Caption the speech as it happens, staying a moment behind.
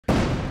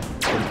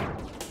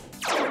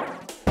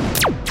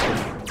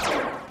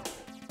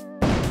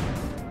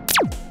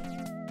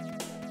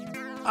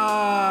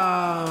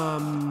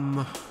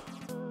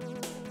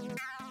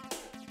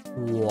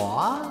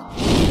What?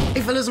 Hey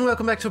fellas, and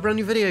welcome back to a brand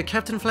new video.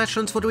 Captain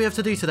Flatulence, what do we have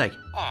to do today?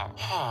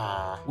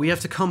 We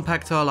have to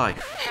compact our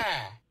life.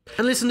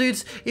 And listen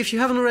dudes, if you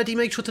haven't already,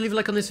 make sure to leave a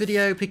like on this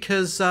video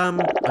because I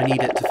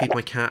need it to feed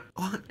my cat.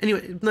 Oh,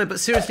 anyway, no, but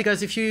seriously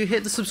guys, if you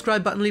hit the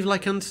subscribe button, leave a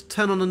like and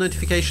turn on the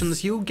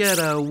notifications, you'll get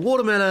a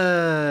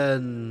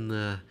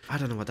watermelon. I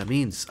don't know what that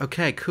means.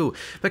 Okay, cool.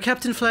 But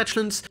Captain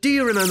Flatulence, do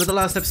you remember the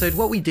last episode?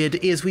 What we did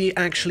is we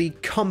actually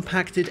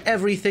compacted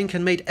everything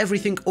and made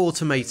everything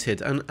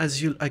automated. And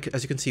as you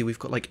can see, we've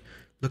got like,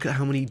 look at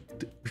how many,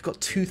 we've got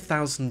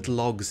 2,000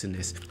 logs in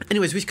this.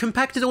 Anyways, we've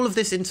compacted all of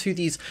this into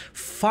these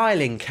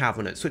filing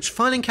cabinets, which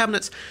filing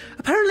cabinets,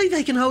 apparently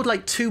they can hold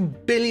like 2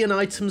 billion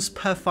items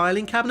per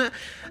filing cabinet.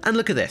 And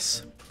look at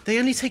this. They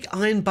only take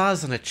iron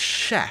bars and a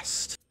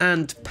chest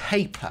and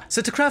paper.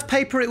 So to craft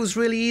paper, it was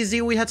really easy.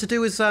 All we had to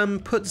do was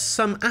put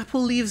some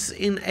apple leaves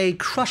in a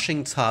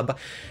crushing tub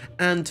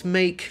and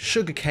make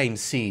sugarcane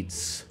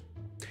seeds.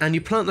 And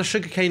you plant the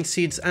sugarcane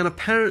seeds, and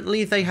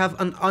apparently they have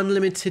an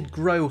unlimited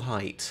grow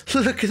height.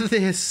 Look at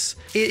this.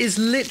 It is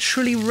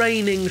literally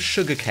raining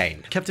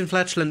sugarcane. Captain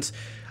Flatulence,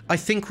 I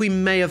think we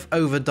may have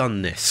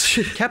overdone this.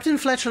 Captain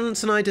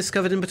Flatulence and I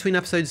discovered in between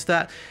episodes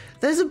that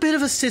there's a bit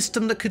of a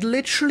system that could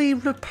literally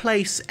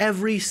replace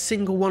every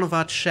single one of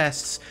our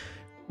chests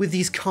with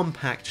these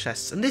compact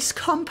chests. And this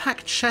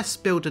compact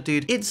chest builder,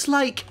 dude, it's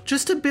like,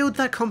 just to build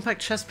that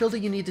compact chest builder,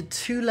 you needed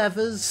 2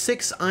 levers,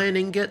 6 iron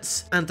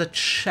ingots, and a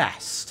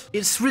chest.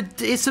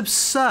 It's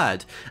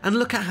absurd. And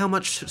look at how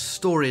much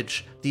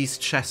storage these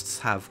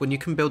chests have when you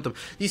can build them.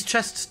 These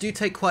chests do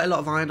take quite a lot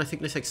of iron. I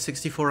think they take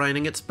 64 iron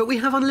ingots, but we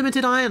have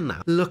unlimited iron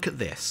now. Look at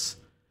this.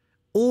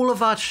 All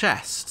of our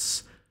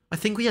chests, I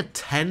think we had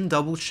 10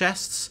 double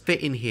chests fit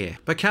in here.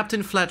 But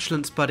Captain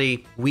Flatulence,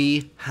 buddy,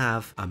 we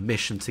have a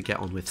mission to get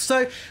on with.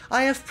 So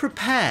I have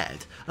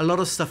prepared a lot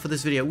of stuff for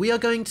this video. We are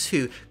going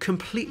to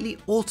completely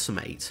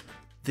automate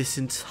this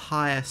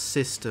entire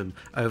system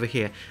over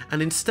here.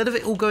 And instead of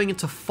it all going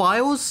into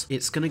files,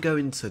 it's going to go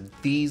into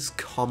these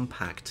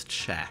compact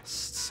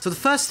chests. So the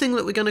first thing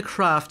that we're going to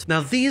craft, now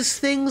these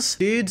things,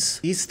 dudes,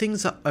 these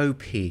things are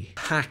OP.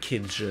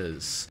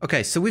 Packages.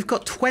 Okay, so we've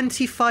got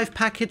 25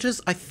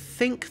 packages. I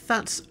think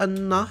that's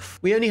enough.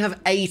 We only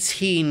have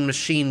 18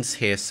 machines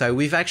here, so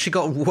we've actually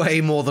got way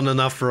more than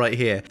enough right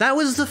here. That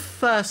was the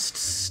first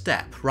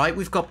step, right?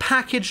 We've got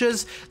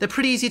packages. They're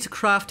pretty easy to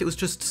craft. It was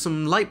just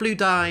some light blue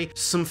dye,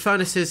 some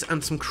furnaces,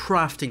 and some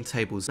crafting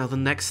tables. Now the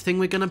next thing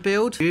we're gonna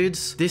build,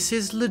 dudes, this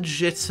is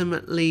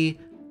legitimately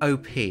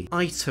OP.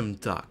 Item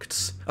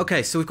ducts.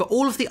 Okay, so we've got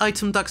all of the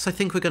item ducts I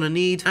think we're gonna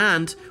need,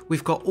 and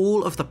we've got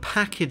all of the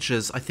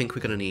packages I think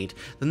we're gonna need.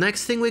 The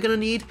next thing we're gonna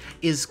need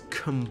is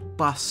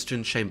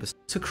combustion chambers.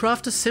 To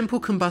craft a simple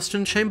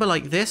combustion chamber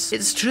like this,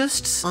 it's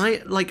just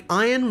like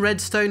iron,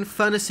 redstone,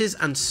 furnaces,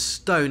 and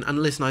stone. And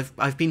listen,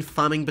 I've been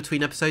farming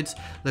between episodes.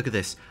 Look at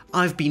this.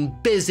 I've been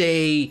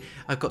busy.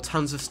 I've got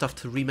tons of stuff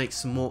to remake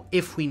some more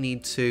if we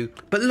need to.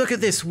 But look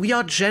at this. We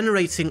are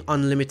generating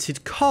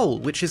unlimited coal,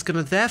 which is going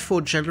to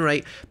therefore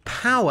generate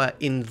power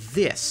in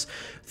this.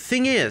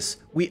 Thing is,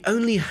 we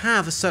only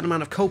have a certain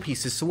amount of coal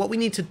pieces, so what we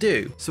need to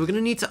do, so we're going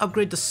to need to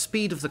upgrade the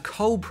speed of the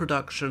coal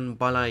production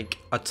by like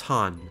a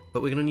ton,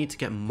 but we're going to need to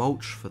get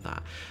mulch for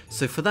that.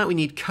 So for that we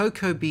need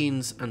cocoa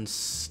beans and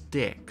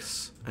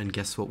sticks. And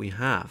guess what we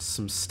have?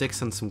 Some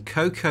sticks and some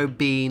cocoa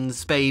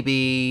beans,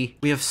 baby.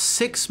 We have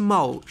 6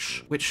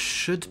 mulch, which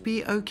should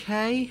be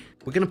okay.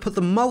 We're going to put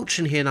the mulch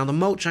in here. Now, the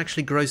mulch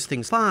actually grows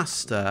things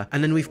faster.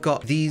 And then we've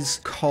got these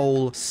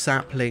coal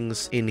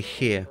saplings in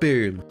here.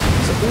 Boom.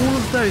 So all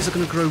of those are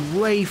going to grow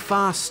way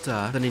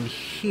faster than in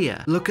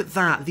here. Look at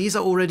that. These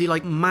are already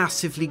like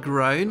massively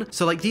grown.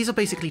 So like these are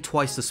basically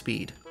twice the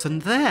speed. So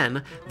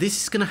then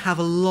this is going to have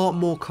a lot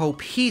more coal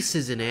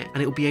pieces in it,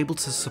 and it will be able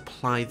to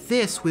supply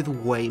this with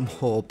way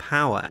more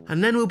power.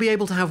 And then we'll be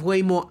able to have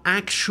way more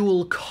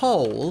actual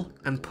coal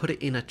and put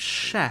it in a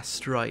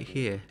chest right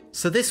here.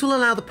 So this will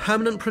allow the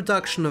permanent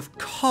production of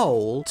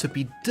coal to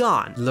be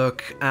done.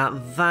 Look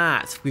at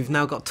that. We've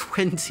now got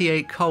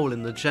 28 coal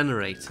in the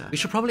generator. We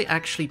should probably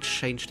actually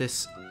change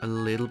this a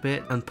little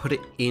bit and put it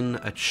in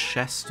a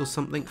chest or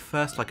something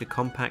first, like a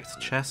compact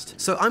chest.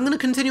 So I'm going to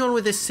continue on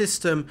with this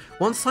system.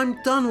 Once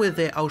I'm done with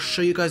it, I'll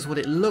show you guys what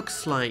it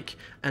looks like.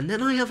 And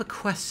then I have a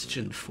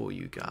question for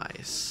you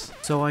guys.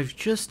 So I've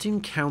just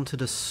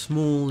encountered a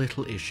small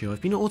little issue. I've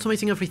been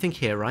automating everything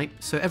here, right?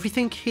 So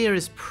everything here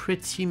is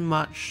pretty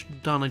much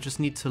done. I just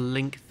need to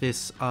link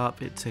this up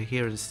to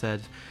here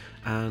instead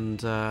and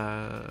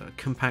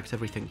compact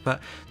everything. But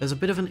there's a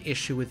bit of an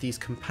issue with these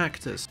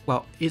compactors.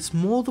 Well, it's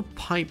more the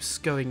pipes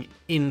going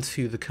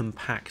into the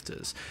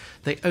compactors.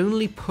 They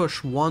only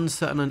push one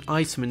certain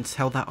item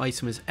until that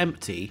item is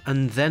empty,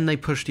 and then they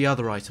push the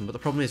other item. But the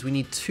problem is we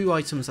need 2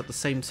 items at the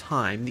same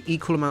time, the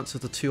equal amounts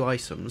of the 2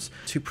 items,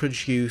 to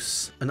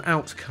produce an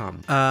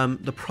outcome.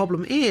 The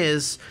problem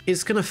is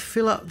it's going to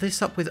fill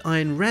this up with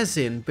iron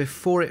resin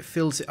before it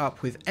fills it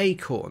up with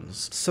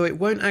acorns. So it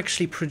won't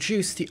actually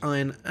produce the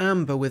iron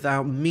amber without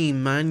without me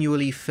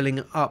manually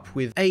filling up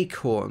with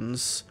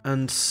acorns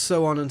and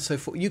so on and so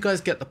forth. You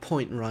guys get the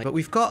point, right? But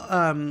we've got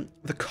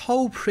the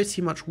coal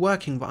pretty much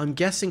working, but I'm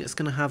guessing it's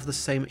going to have the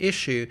same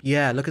issue.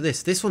 Yeah, look at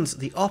this. This one's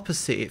the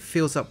opposite. It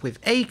fills up with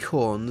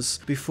acorns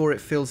before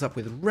it fills up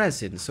with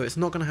resin, so it's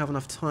not going to have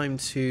enough time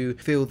to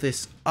fill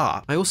this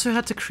up. I also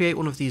had to create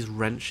one of these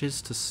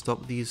wrenches to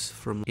stop these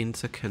from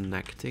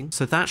interconnecting.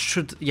 So that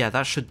should, yeah,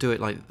 that should do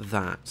it like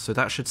that. So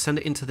that should send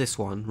it into this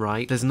one,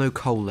 right? There's no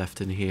coal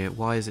left in here.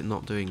 Why is it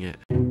not doing it?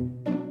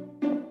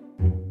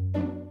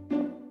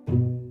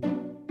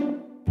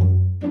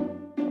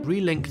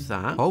 Relink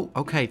that. Oh,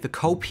 okay, the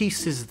coal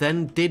pieces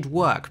then did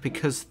work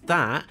because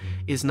that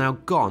is now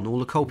gone. All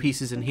the coal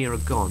pieces in here are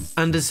gone.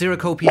 And there's 0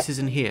 coal pieces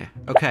in here.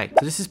 Okay,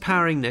 so this is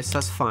powering this,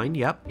 that's fine,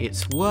 yep.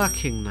 It's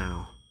working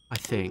now, I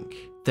think.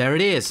 There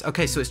it is.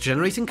 Okay, so it's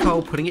generating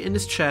coal, putting it in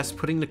this chest,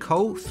 putting the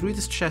coal through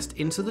this chest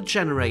into the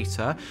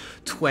generator.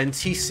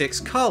 26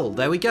 coal.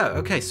 There we go.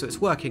 Okay, so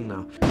it's working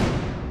now.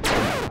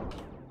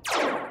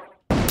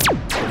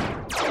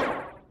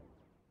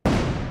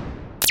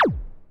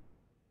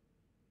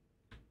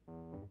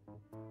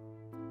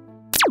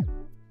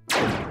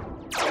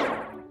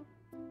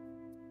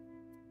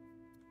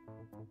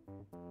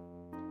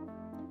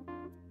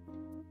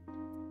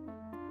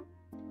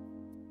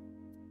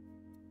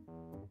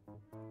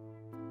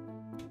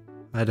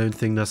 I don't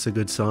think that's a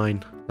good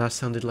sign. That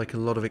sounded like a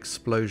lot of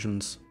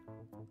explosions.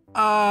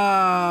 What?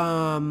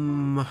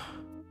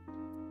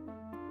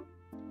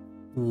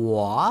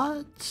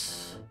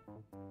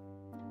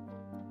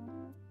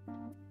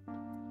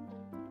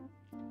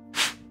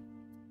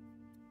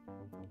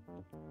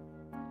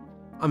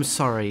 I'm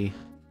sorry.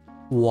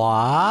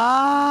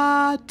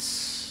 What?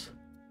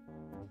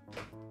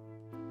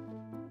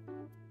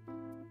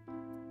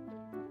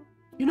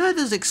 You know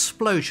those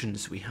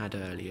explosions we had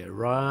earlier,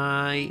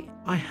 right?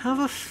 I have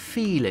a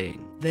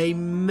feeling they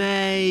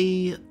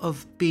may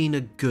have been a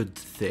good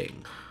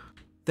thing.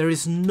 There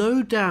is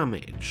no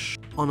damage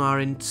on our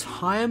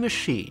entire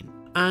machine,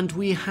 and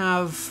we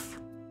have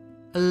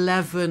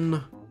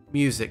 11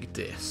 music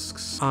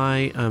discs.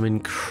 I am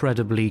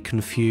incredibly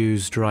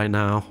confused right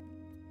now.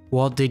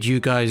 What did you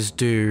guys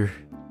do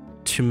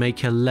to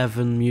make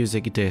 11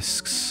 music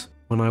discs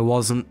when I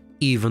wasn't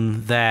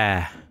even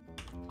there?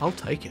 I'll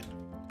take it.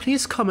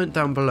 Please comment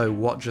down below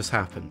what just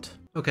happened.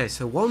 Okay,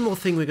 so one more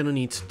thing we're going to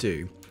need to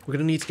do. We're going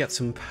to need to get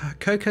some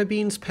cocoa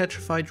beans,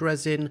 petrified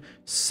resin,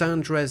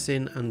 sand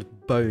resin, and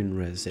bone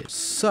resin.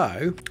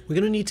 So, we're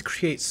going to need to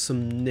create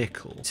some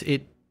nickel.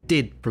 It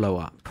did blow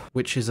up,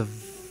 which is a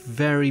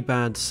very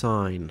bad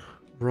sign.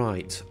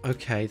 Right,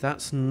 okay,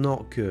 that's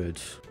not good.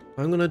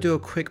 I'm going to do a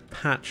quick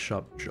patch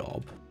up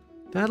job.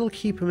 That'll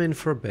keep him in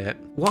for a bit.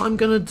 What I'm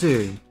going to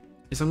do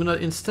is I'm going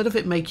to, instead of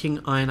it making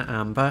iron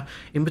amber,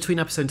 in between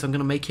episodes I'm going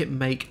to make it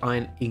make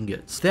iron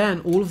ingots.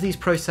 Then all of these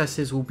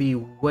processes will be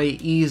way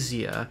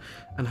easier,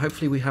 and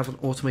hopefully we have an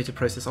automated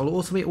process. I'll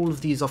automate all of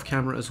these off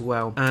camera as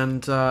well.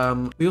 And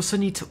we also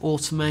need to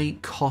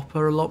automate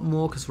copper a lot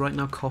more, because right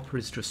now copper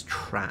is just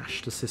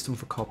trash. The system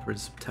for copper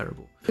is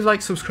terrible. Please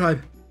like,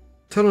 subscribe,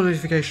 turn on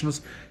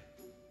notifications.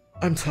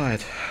 I'm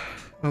tired.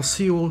 I'll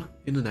see you all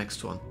in the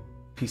next one.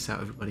 Peace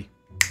out, everybody.